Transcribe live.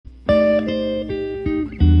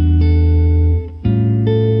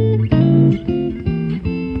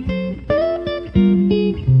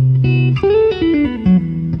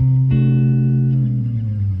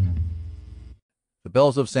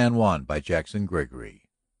Bells of San Juan by Jackson Gregory.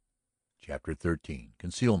 Chapter 13.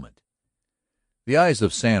 Concealment. The eyes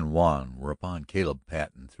of San Juan were upon Caleb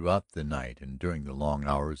Patten throughout the night and during the long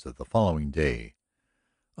hours of the following day.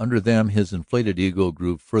 Under them his inflated ego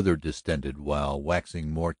grew further distended while, waxing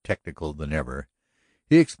more technical than ever,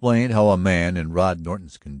 he explained how a man in Rod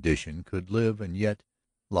Norton's condition could live and yet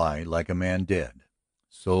lie like a man dead.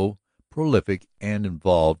 So prolific and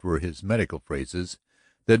involved were his medical phrases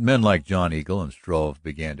that men like John Eagle and Struve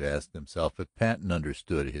began to ask themselves if Patten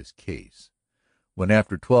understood his case. When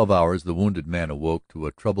after 12 hours the wounded man awoke to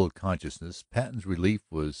a troubled consciousness, Patten's relief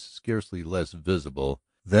was scarcely less visible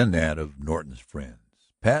than that of Norton's friends.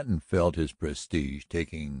 Patten felt his prestige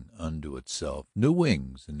taking unto itself new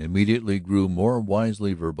wings and immediately grew more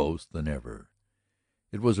wisely verbose than ever.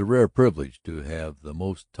 It was a rare privilege to have the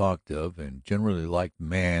most talked of and generally liked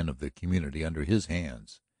man of the community under his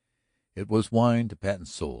hands. It was wine to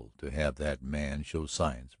Patten's soul to have that man show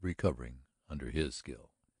signs of recovering under his skill.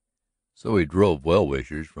 So he drove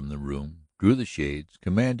well-wishers from the room, drew the shades,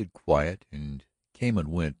 commanded quiet, and came and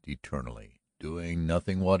went eternally, doing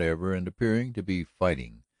nothing whatever and appearing to be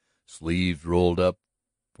fighting, sleeves rolled up,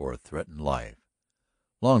 for a threatened life.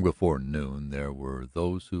 Long before noon there were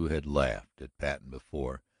those who had laughed at Patten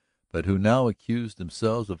before, but who now accused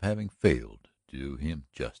themselves of having failed to do him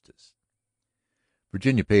justice.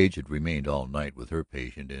 Virginia Page had remained all night with her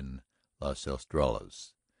patient in Las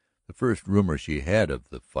Estrellas. The first rumor she had of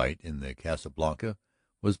the fight in the Casa Blanca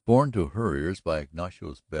was borne to her ears by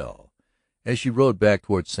Ignacio's bell. As she rode back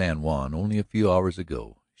toward San Juan only a few hours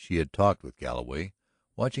ago, she had talked with Galloway,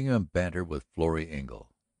 watching him banter with Florrie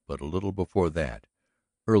Engle. But a little before that,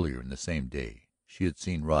 earlier in the same day, she had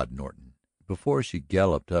seen Rod Norton. Before she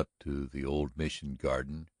galloped up to the old Mission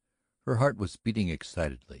garden, her heart was beating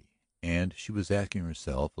excitedly, and she was asking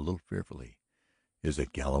herself a little fearfully, is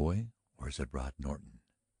it Galloway or is it Rod Norton?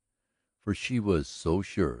 For she was so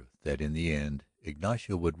sure that in the end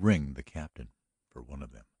Ignacio would ring the captain for one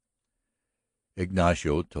of them.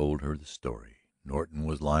 Ignacio told her the story. Norton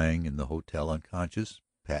was lying in the hotel unconscious,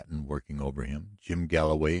 Patten working over him. Jim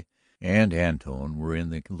Galloway and Antone were in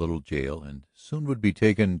the little jail and soon would be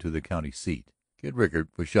taken to the county seat. Kid Rickard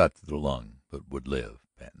was shot through the lung, but would live,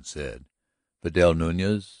 Patten said. Fidel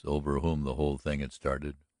Nunez, over whom the whole thing had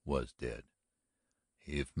started, was dead.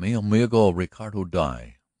 If mi amigo Ricardo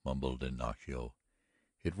die, mumbled Ignacio,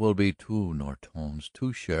 it will be two Nortons,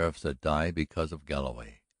 two sheriffs that die because of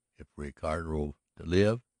Galloway. If Ricardo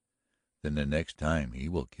live, then the next time he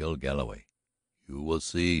will kill Galloway. You will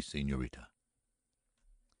see, señorita.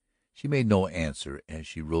 She made no answer as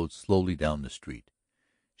she rode slowly down the street.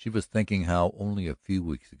 She was thinking how only a few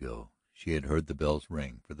weeks ago she had heard the bells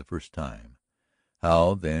ring for the first time,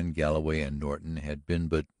 how then Galloway and Norton had been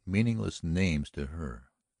but meaningless names to her,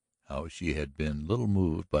 how she had been little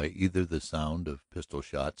moved by either the sound of pistol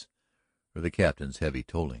shots or the captain's heavy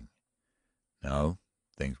tolling. Now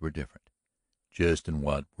things were different. Just in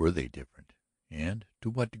what were they different, and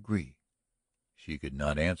to what degree? She could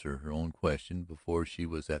not answer her own question before she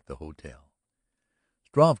was at the hotel.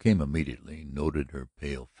 Struve came immediately, noted her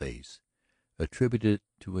pale face, attributed it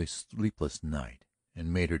to a sleepless night,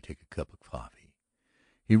 and made her take a cup of coffee.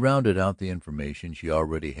 He rounded out the information she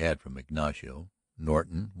already had from Ignacio.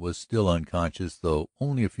 Norton was still unconscious, though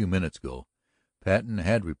only a few minutes ago Patten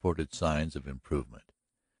had reported signs of improvement.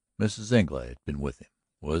 Mrs. Engle had been with him,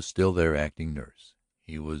 was still there acting nurse.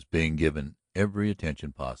 He was being given every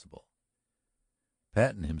attention possible.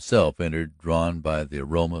 Patten himself entered, drawn by the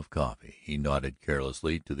aroma of coffee. He nodded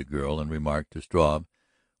carelessly to the girl and remarked to Struve,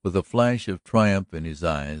 with a flash of triumph in his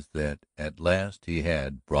eyes, that at last he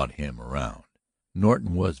had brought him around.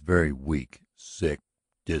 Norton was very weak, sick,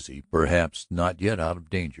 dizzy, perhaps not yet out of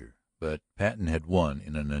danger, but Patten had won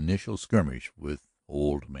in an initial skirmish with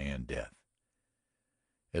Old Man Death.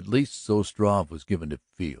 At least so Struve was given to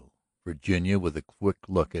feel. Virginia, with a quick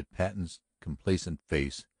look at Patten's complacent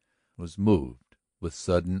face, was moved with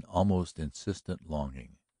sudden, almost insistent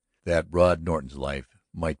longing that Rod Norton's life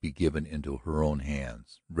might be given into her own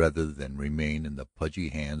hands rather than remain in the pudgy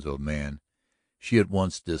hands of a man she had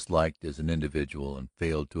once disliked as an individual and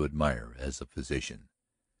failed to admire as a physician.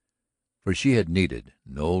 For she had needed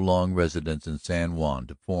no long residence in San Juan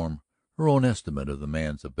to form her own estimate of the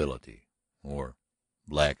man's ability, or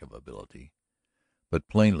lack of ability. But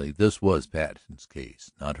plainly this was Patten's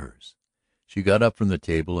case, not hers. She got up from the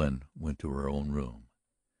table and went to her own room.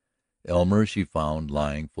 Elmer she found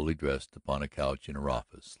lying fully dressed upon a couch in her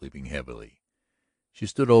office, sleeping heavily. She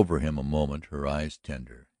stood over him a moment, her eyes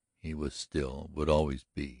tender. He was still, would always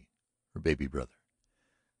be, her baby brother.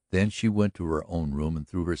 Then she went to her own room and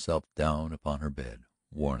threw herself down upon her bed,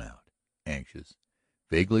 worn out, anxious,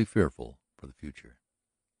 vaguely fearful for the future.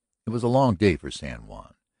 It was a long day for San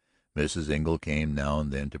Juan. Mrs. Engle came now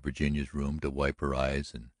and then to Virginia's room to wipe her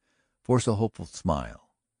eyes and force a hopeful smile.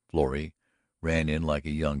 Florrie ran in like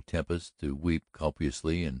a young tempest to weep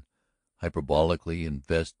copiously and hyperbolically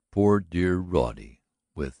invest poor dear Roddy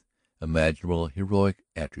with imaginable heroic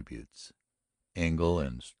attributes. Engle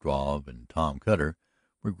and Struve and Tom Cutter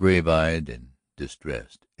were grave-eyed and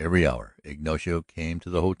distressed. Every hour Ignacio came to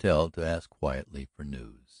the hotel to ask quietly for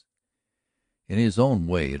news. In his own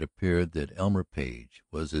way it appeared that Elmer Page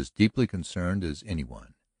was as deeply concerned as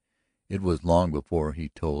anyone. It was long before he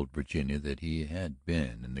told Virginia that he had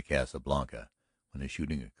been in the Casa Blanca when the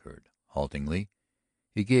shooting occurred. Haltingly,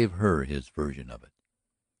 he gave her his version of it.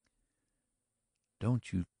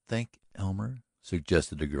 "Don't you think, Elmer,"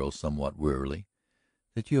 suggested the girl somewhat wearily,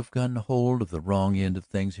 "that you have gotten hold of the wrong end of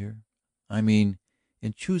things here? I mean,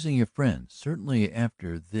 in choosing your friends. Certainly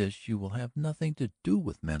after this you will have nothing to do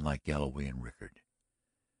with men like Galloway and Rickard."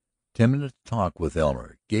 10 minutes' talk with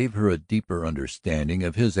Elmer gave her a deeper understanding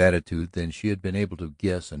of his attitude than she had been able to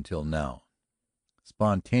guess until now.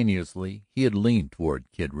 Spontaneously he had leaned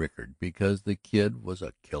toward Kid Rickard because the Kid was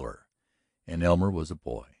a killer and Elmer was a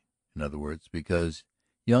boy. In other words, because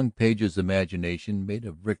young Page's imagination made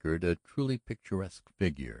of Rickard a truly picturesque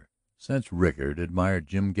figure. Since Rickard admired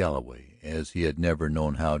Jim Galloway as he had never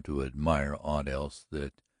known how to admire aught else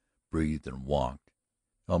that breathed and walked,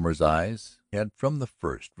 Elmer's eyes had from the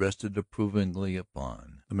first rested approvingly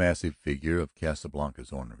upon the massive figure of Casa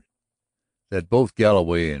Blanca's owner. That both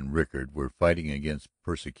Galloway and Rickard were fighting against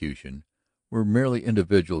persecution, were merely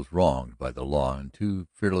individuals wronged by the law and too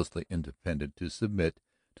fearlessly independent to submit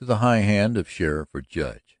to the high hand of sheriff or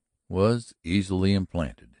judge, was easily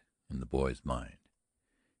implanted in the boy's mind.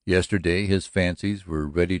 Yesterday his fancies were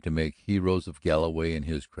ready to make heroes of Galloway and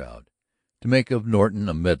his crowd, to make of Norton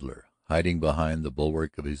a meddler hiding behind the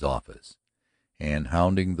bulwark of his office and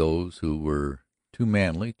hounding those who were too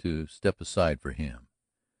manly to step aside for him.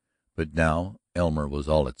 But now Elmer was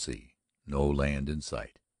all at sea, no land in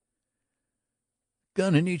sight.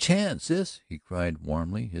 "Gun in each hand, sis," he cried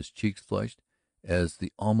warmly, his cheeks flushed, as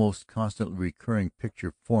the almost constantly recurring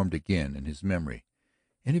picture formed again in his memory.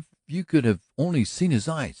 "And if you could have only seen his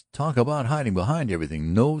eyes! Talk about hiding behind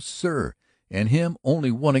everything! No, sir! And him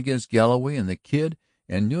only one against Galloway and the Kid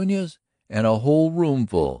and Nunez and a whole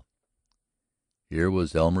roomful!" Here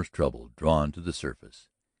was Elmer's trouble drawn to the surface.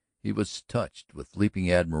 He was touched with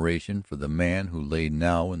leaping admiration for the man who lay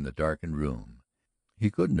now in the darkened room.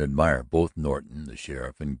 He couldn't admire both Norton, the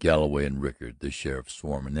sheriff, and Galloway and Rickard, the sheriff's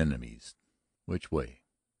sworn enemies. Which way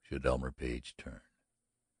should Elmer Page turn?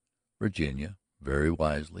 Virginia very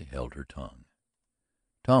wisely held her tongue.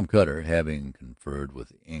 Tom Cutter, having conferred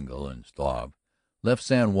with Engle and Struve, left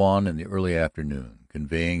San Juan in the early afternoon,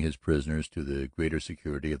 conveying his prisoners to the greater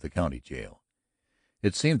security of the county jail.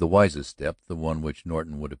 It seemed the wisest step, the one which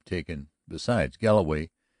Norton would have taken. Besides, Galloway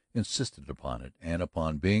insisted upon it and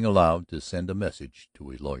upon being allowed to send a message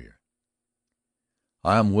to a lawyer.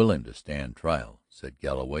 "I am willing to stand trial," said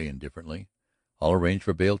Galloway indifferently. "I'll arrange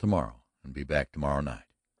for bail tomorrow and be back tomorrow night."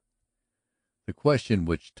 The question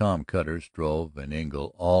which Tom Cutter, Struve, and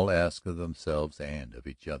Engle all asked of themselves and of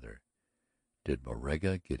each other, did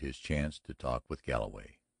Moraga get his chance to talk with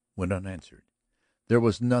Galloway, went unanswered. There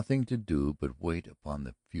was nothing to do but wait upon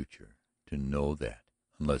the future to know that,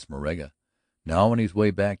 unless Moraga, now on his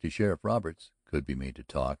way back to Sheriff Roberts, could be made to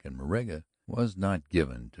talk, and Moraga was not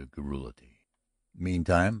given to garrulity.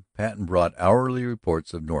 Meantime, Patten brought hourly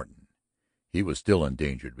reports of Norton. He was still in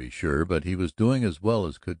danger, to be sure, but he was doing as well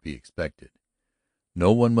as could be expected.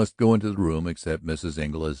 No one must go into the room except Mrs.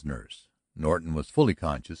 Engle as nurse. Norton was fully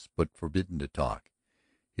conscious, but forbidden to talk.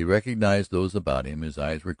 He recognized those about him. His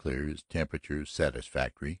eyes were clear, his temperature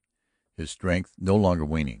satisfactory, his strength no longer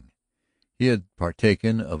waning. He had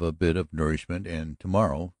partaken of a bit of nourishment, and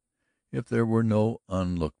tomorrow, if there were no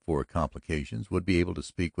unlooked-for complications, would be able to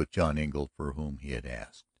speak with John Engle, for whom he had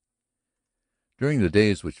asked. During the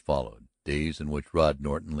days which followed, days in which Rod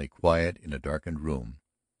Norton lay quiet in a darkened room,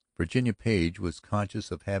 Virginia Page was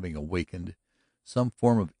conscious of having awakened some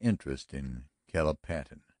form of interest in Caleb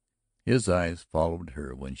Patten. His eyes followed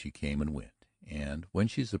her when she came and went, and when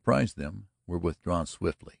she surprised them, were withdrawn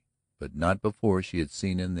swiftly, but not before she had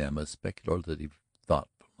seen in them a speculative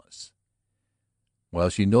thoughtfulness. While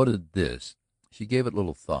she noted this, she gave it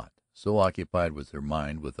little thought, so occupied was her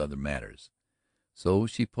mind with other matters. So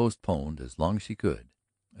she postponed, as long as she could,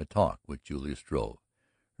 a talk with Julius Struve.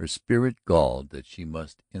 Her spirit galled that she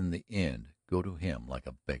must in the end go to him like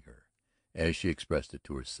a beggar, as she expressed it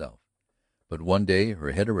to herself. But one day,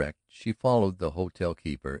 her head erect, she followed the hotel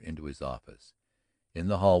keeper into his office. In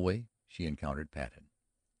the hallway she encountered Patten.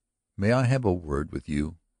 "May I have a word with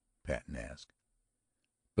you?" Patten asked.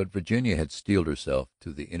 But Virginia had steeled herself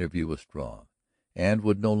to the interview with Struve, and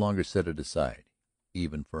would no longer set it aside,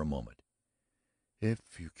 even for a moment.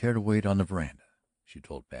 "If you care to wait on the veranda," she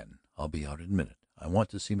told Patten, "I'll be out in a minute. I want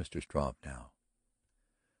to see Mr. Struve now."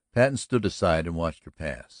 Patten stood aside and watched her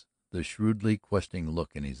pass, the shrewdly questioning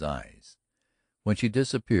look in his eyes. When she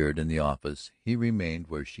disappeared in the office he remained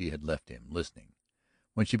where she had left him, listening.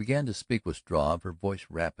 When she began to speak with Struve, her voice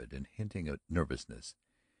rapid and hinting at nervousness,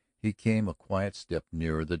 he came a quiet step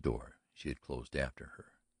nearer the door she had closed after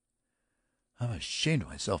her. "I'm ashamed of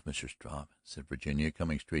myself, Mr. Struve," said Virginia,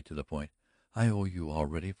 coming straight to the point. "I owe you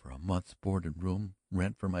already for a month's board and room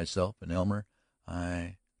rent for myself and Elmer.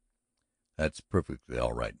 "That's perfectly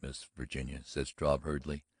all right, Miss Virginia," said Struve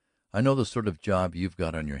hurriedly. "I know the sort of job you've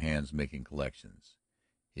got on your hands making collections.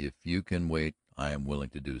 If you can wait, I am willing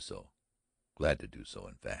to do so. Glad to do so,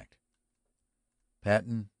 in fact."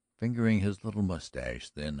 Patten, fingering his little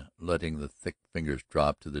mustache, then letting the thick fingers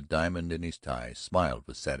drop to the diamond in his tie, smiled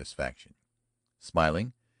with satisfaction.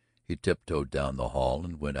 Smiling, he tiptoed down the hall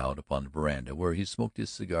and went out upon the veranda, where he smoked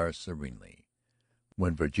his cigar serenely.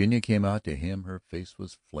 When Virginia came out to him her face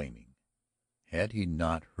was flaming. Had he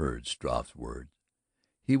not heard Struve's words,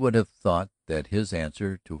 he would have thought that his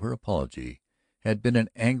answer to her apology had been an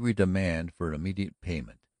angry demand for immediate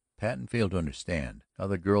payment. Patten failed to understand how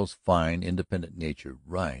the girl's fine, independent nature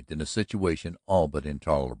writhed in a situation all but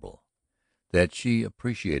intolerable. That she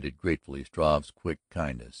appreciated gratefully Struve's quick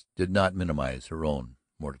kindness did not minimize her own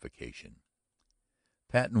mortification.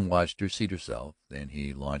 Patten watched her seat herself, then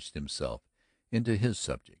he launched himself into his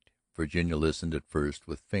subject. Virginia listened at first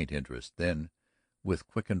with faint interest, then with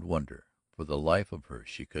quickened wonder. For the life of her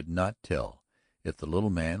she could not tell if the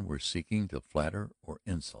little man were seeking to flatter or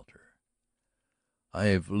insult her.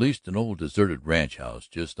 "I've leased an old deserted ranch house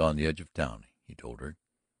just on the edge of town," he told her.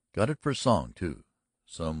 "Got it for a song, too.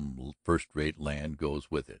 Some first-rate land goes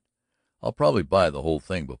with it. I'll probably buy the whole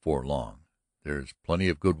thing before long. There's plenty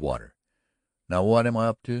of good water. Now what am I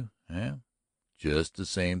up to? Just the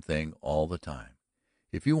same thing all the time,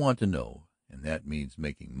 if you want to know, and that means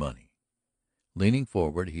making money." Leaning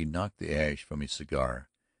forward, he knocked the ash from his cigar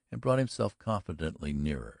and brought himself confidently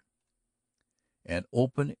nearer. "An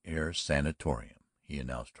open-air sanatorium," he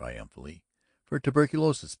announced triumphantly, "for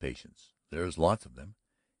tuberculosis patients. There's lots of them."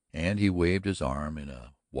 And he waved his arm in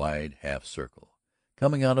a wide half circle.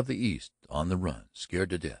 "Coming out of the East, on the run,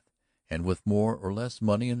 scared to death, and with more or less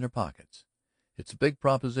money in their pockets. It's a big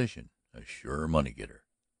proposition, a sure money-getter."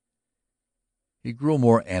 He grew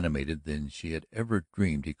more animated than she had ever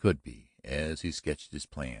dreamed he could be as he sketched his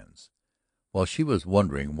plans. While she was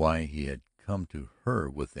wondering why he had come to her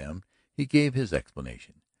with them, he gave his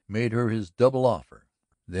explanation, made her his double offer.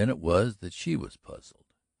 Then it was that she was puzzled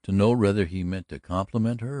to know whether he meant to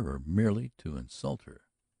compliment her or merely to insult her.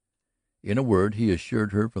 In a word, he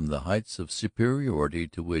assured her from the heights of superiority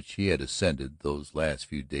to which he had ascended those last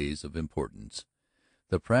few days of importance.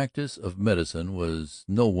 The practice of medicine was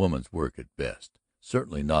no woman's work at best,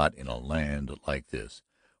 certainly not in a land like this,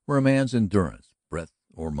 where a man's endurance, breadth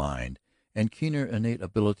or mind, and keener innate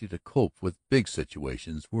ability to cope with big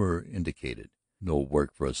situations were indicated. No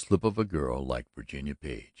work for a slip of a girl like Virginia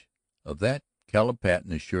Page. Of that Caleb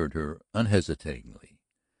Patten assured her unhesitatingly.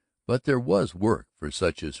 But there was work for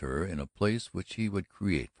such as her in a place which he would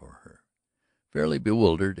create for her. Fairly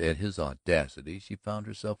bewildered at his audacity, she found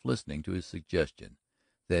herself listening to his suggestion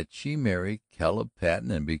that she marry Caleb Patten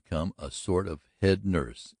and become a sort of head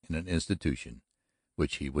nurse in an institution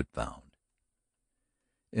which he would found.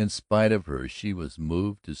 In spite of her, she was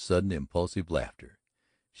moved to sudden impulsive laughter.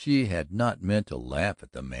 She had not meant to laugh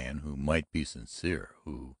at the man who might be sincere,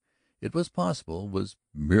 who, it was possible, was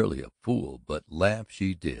merely a fool, but laugh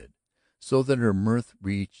she did, so that her mirth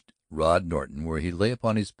reached Rod Norton where he lay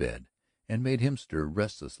upon his bed, and made him stir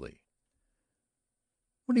restlessly.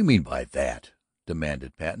 "What do you mean by that?"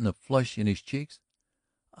 demanded Patten, a flush in his cheeks.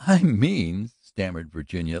 "I mean," stammered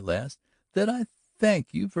Virginia at last, "that I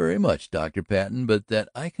thank you very much, Dr. Patten, but that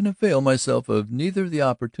I can avail myself of neither the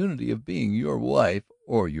opportunity of being your wife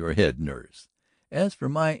or your head nurse. As for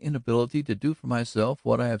my inability to do for myself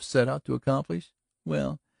what I have set out to accomplish,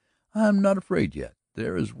 well, I'm not afraid yet.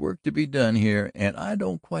 There is work to be done here, and I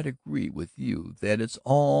don't quite agree with you that it's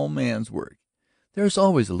all man's work. There's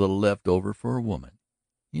always a little left over for a woman,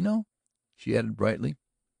 you know," she added brightly.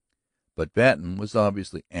 But Patten was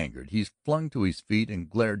obviously angered. He flung to his feet and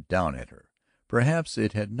glared down at her. Perhaps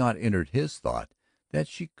it had not entered his thought that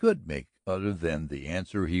she could make other than the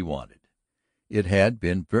answer he wanted. It had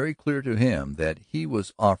been very clear to him that he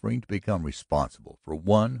was offering to become responsible for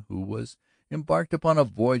one who was embarked upon a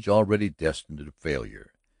voyage already destined to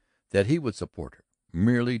failure. that he would support her,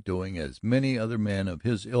 merely doing as many other men of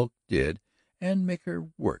his ilk did and make her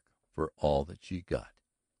work for all that she got.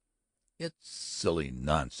 "It's silly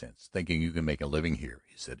nonsense, thinking you can make a living here,"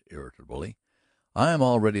 he said irritably. "I am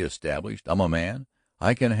already established. I'm a man.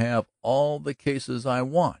 I can have all the cases I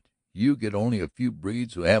want. You get only a few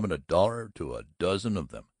breeds who haven't a dollar to a dozen of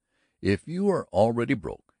them. If you are already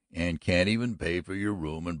broke and can't even pay for your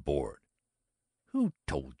room and board." "Who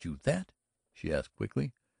told you that?" she asked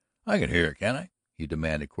quickly. "I can hear, can't I?" he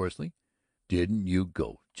demanded coarsely. "Didn't you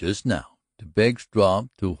go just now to beg Struve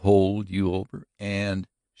to hold you over and—"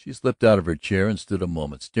 She slipped out of her chair and stood a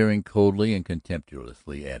moment staring coldly and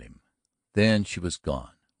contemptuously at him. Then she was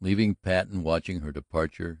gone, leaving Patten watching her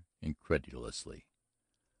departure incredulously.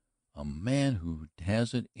 "A man who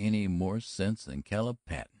hasn't any more sense than Caleb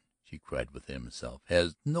Patten," she cried within himself,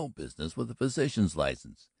 "has no business with a physician's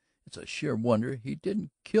license. It's a sheer wonder he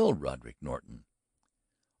didn't kill Roderick Norton."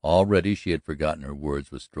 Already she had forgotten her words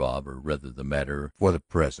with Struve, or rather the matter for the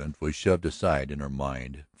present was shoved aside in her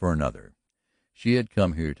mind for another. She had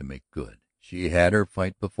come here to make good. She had her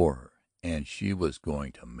fight before her, and she was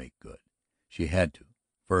going to make good. She had to,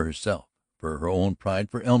 for herself, for her own pride,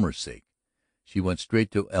 for Elmer's sake. She went straight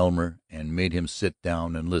to Elmer and made him sit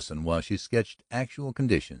down and listen while she sketched actual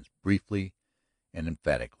conditions briefly and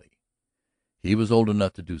emphatically. He was old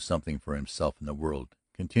enough to do something for himself in the world.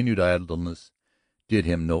 Continued idleness did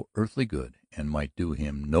him no earthly good and might do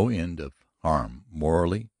him no end of harm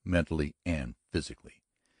morally, mentally, and physically.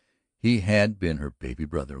 He had been her baby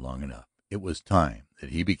brother long enough. It was time that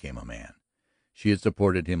he became a man. She had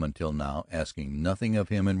supported him until now, asking nothing of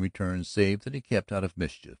him in return save that he kept out of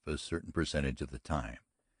mischief a certain percentage of the time.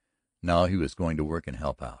 Now he was going to work and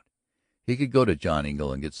help out. He could go to John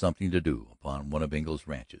Engle and get something to do upon one of Engle's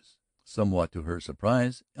ranches. Somewhat to her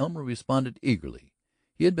surprise, Elmer responded eagerly.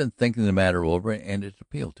 He had been thinking the matter over and it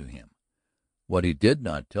appealed to him. What he did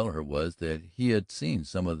not tell her was that he had seen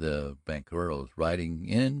some of the vaqueros riding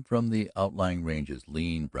in from the outlying ranges,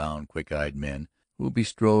 lean, brown, quick-eyed men who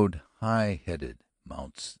bestrode high-headed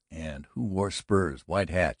mounts and who wore spurs, white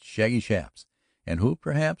hats, shaggy chaps, and who,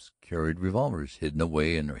 perhaps, carried revolvers hidden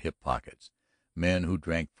away in their hip pockets, men who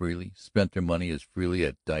drank freely, spent their money as freely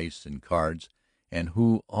at dice and cards, and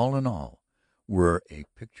who, all in all, were a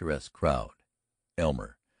picturesque crowd.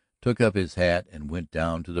 Elmer took up his hat and went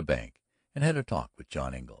down to the bank and had a talk with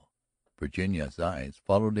John Engle. Virginia's eyes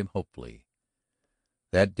followed him hopefully.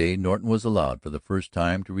 That day Norton was allowed for the first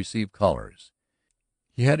time to receive callers.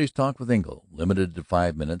 He had his talk with Engle, limited to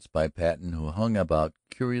 5 minutes by Patten, who hung about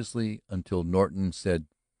curiously until Norton said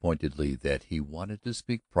pointedly that he wanted to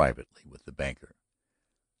speak privately with the banker.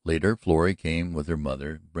 Later Florrie came with her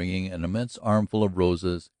mother, bringing an immense armful of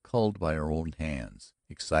roses culled by her own hands,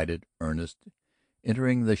 excited, earnest,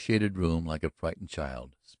 entering the shaded room like a frightened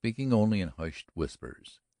child, speaking only in hushed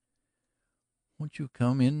whispers. "Won't you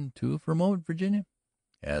come in, too, for a moment, Virginia?"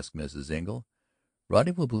 asked Mrs. Engle.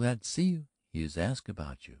 "Roddy will be glad to see you. He has asked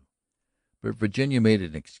about you." But Virginia made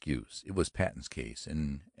an excuse. It was Patten's case,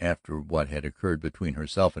 and after what had occurred between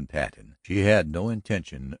herself and Patten, she had no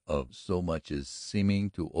intention of so much as seeming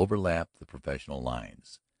to overlap the professional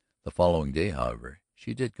lines. The following day, however,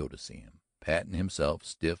 she did go to see him. Patten himself,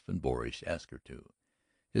 stiff and boorish, asked her to.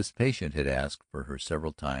 His patient had asked for her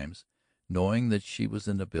several times, knowing that she was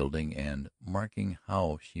in the building and marking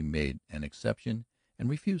how she made an exception and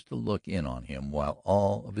refused to look in on him while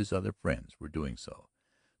all of his other friends were doing so,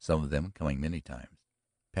 some of them coming many times.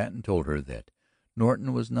 Patten told her that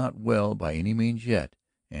Norton was not well by any means yet,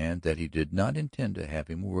 and that he did not intend to have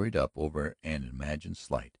him worried up over an imagined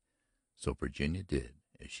slight. So Virginia did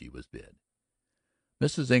as she was bid.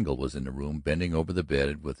 Mrs. Engle was in the room, bending over the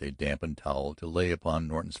bed with a dampened towel to lay upon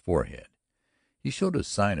Norton's forehead. He showed a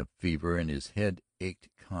sign of fever and his head ached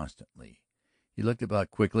constantly. He looked about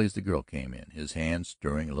quickly as the girl came in, his hand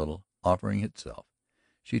stirring a little, offering itself.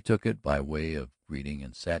 She took it by way of greeting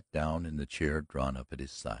and sat down in the chair drawn up at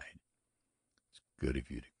his side. "It's good of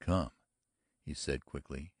you to come," he said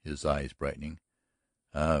quickly, his eyes brightening.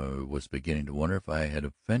 "I was beginning to wonder if I had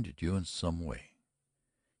offended you in some way.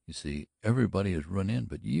 You see, everybody has run in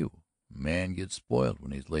but you. A man gets spoiled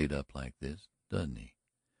when he's laid up like this, doesn't he?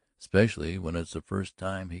 Especially when it's the first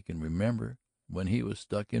time he can remember when he was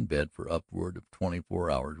stuck in bed for upward of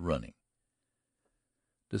 24 hours running."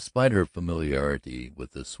 Despite her familiarity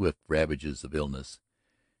with the swift ravages of illness,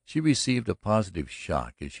 she received a positive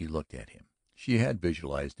shock as she looked at him. She had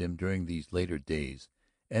visualized him during these later days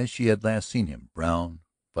as she had last seen him, brown,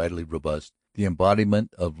 vitally robust, the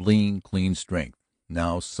embodiment of lean, clean strength.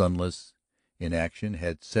 Now sunless inaction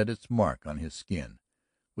had set its mark on his skin,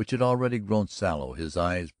 which had already grown sallow. His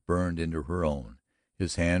eyes burned into her own,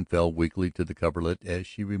 His hand fell weakly to the coverlet as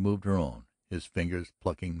she removed her own, his fingers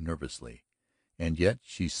plucking nervously, and yet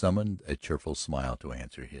she summoned a cheerful smile to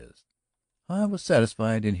answer his. "I was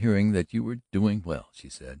satisfied in hearing that you were doing well," she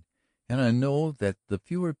said, "and I know that the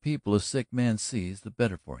fewer people a sick man sees, the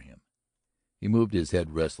better for him." He moved his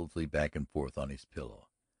head restlessly back and forth on his pillow.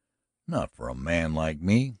 "Not for a man like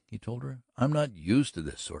me," he told her. "I'm not used to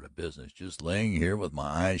this sort of business, just laying here with my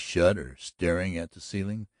eyes shut or staring at the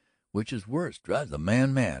ceiling, which is worse, drives a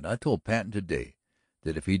man mad. I told Patten today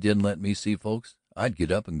that if he didn't let me see folks, I'd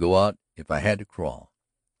get up and go out if I had to crawl."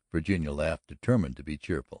 Virginia laughed, determined to be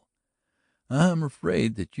cheerful. "I'm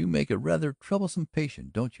afraid that you make a rather troublesome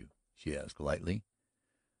patient, don't you?" she asked lightly.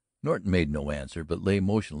 Norton made no answer, but lay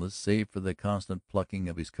motionless save for the constant plucking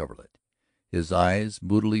of his coverlet, his eyes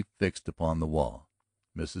moodily fixed upon the wall.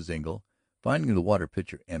 Mrs. Engle, finding the water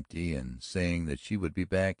pitcher empty and saying that she would be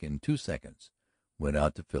back in 2 seconds, went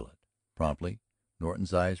out to fill it. Promptly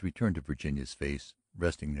Norton's eyes returned to Virginia's face,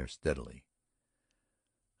 resting there steadily.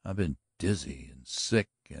 "I've been dizzy and sick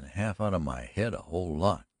and half out of my head a whole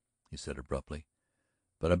lot," he said abruptly.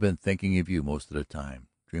 "But I've been thinking of you most of the time,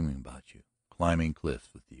 dreaming about you, climbing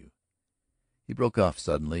cliffs with you." He broke off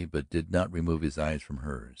suddenly, but did not remove his eyes from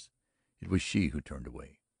hers. It was she who turned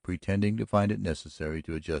away, pretending to find it necessary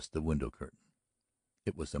to adjust the window curtain.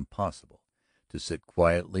 It was impossible to sit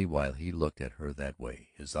quietly while he looked at her that way,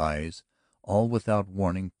 his eyes, all without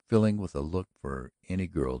warning, filling with a look for any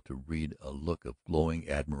girl to read, a look of glowing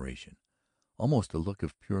admiration, almost a look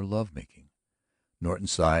of pure love-making. Norton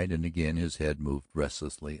sighed and again his head moved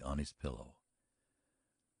restlessly on his pillow.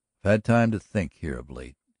 "I've had time to think here of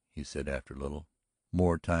late," he said after a little.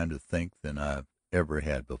 "More time to think than I've ever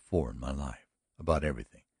had before in my life, about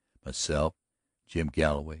everything, myself, Jim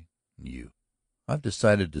Galloway, and you. I've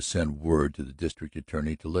decided to send word to the district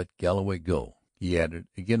attorney to let Galloway go," he added,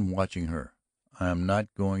 again watching her. "I'm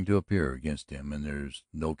not going to appear against him, and there's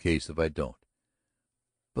no case if I don't."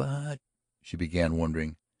 "But," she began,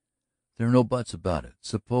 wondering. "There are no buts about it.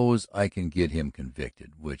 Suppose I can get him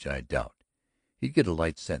convicted, which I doubt. He'd get a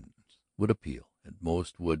light sentence, would appeal, at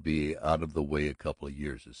most would be out of the way a couple of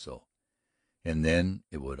years or so. And then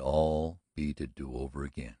it would all be to do over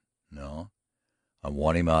again. No, I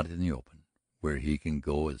want him out in the open, where he can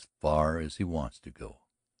go as far as he wants to go.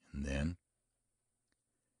 And then—"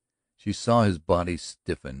 She saw his body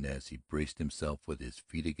stiffen as he braced himself with his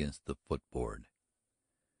feet against the footboard.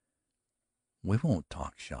 "We won't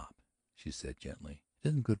talk shop," she said gently. "It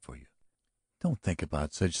isn't good for you. Don't think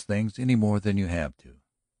about such things any more than you have to."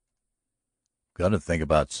 "Got to think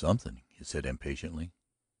about something," he said impatiently.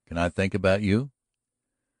 "Can I think about you?"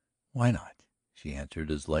 "Why not?" she answered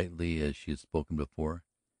as lightly as she had spoken before.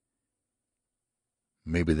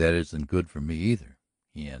 "Maybe that isn't good for me either,"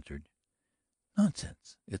 he answered.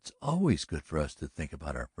 "Nonsense. It's always good for us to think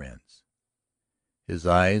about our friends." His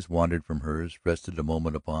eyes wandered from hers, rested a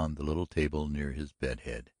moment upon the little table near his bed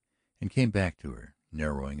head, and came back to her,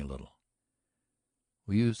 narrowing a little.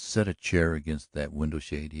 "Will you set a chair against that window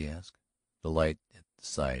shade?" he asked. "The light at the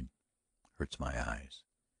side hurts my eyes."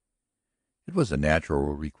 It was a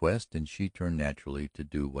natural request, and she turned naturally to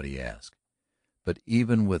do what he asked. But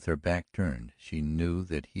even with her back turned, she knew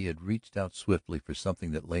that he had reached out swiftly for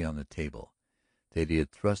something that lay on the table, that he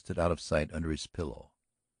had thrust it out of sight under his pillow.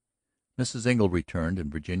 Mrs. Engle returned,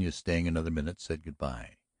 and Virginia, staying another minute, said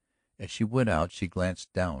good-bye. As she went out she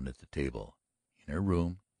glanced down at the table. In her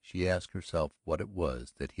room she asked herself what it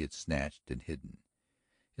was that he had snatched and hidden.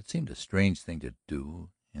 It seemed a strange thing to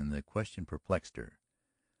do, and the question perplexed her.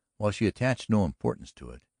 While she attached no importance to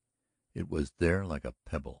it, it was there like a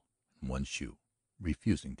pebble in one's shoe,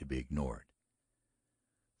 refusing to be ignored.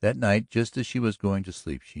 That night, just as she was going to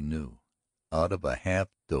sleep, she knew. Out of a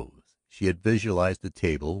half-doze she had visualized the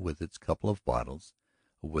table with its couple of bottles,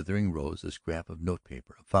 a withering rose, a scrap of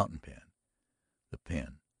notepaper, a fountain pen. The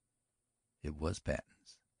pen, it was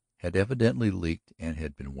Patten's, had evidently leaked and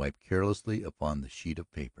had been wiped carelessly upon the sheet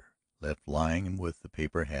of paper, left lying with the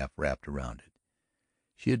paper half wrapped around it.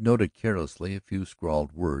 She had noted carelessly a few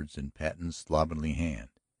scrawled words in Patten's slovenly hand,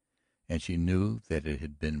 and she knew that it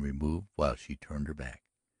had been removed while she turned her back,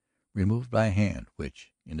 removed by a hand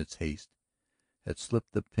which, in its haste, had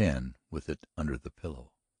slipped the pen with it under the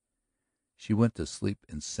pillow. She went to sleep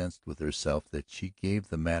incensed with herself that she gave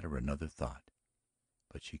the matter another thought,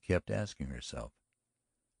 but she kept asking herself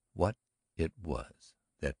what it was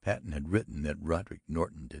that Patten had written that Roderick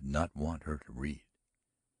Norton did not want her to read.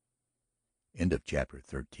 End of chapter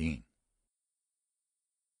 13.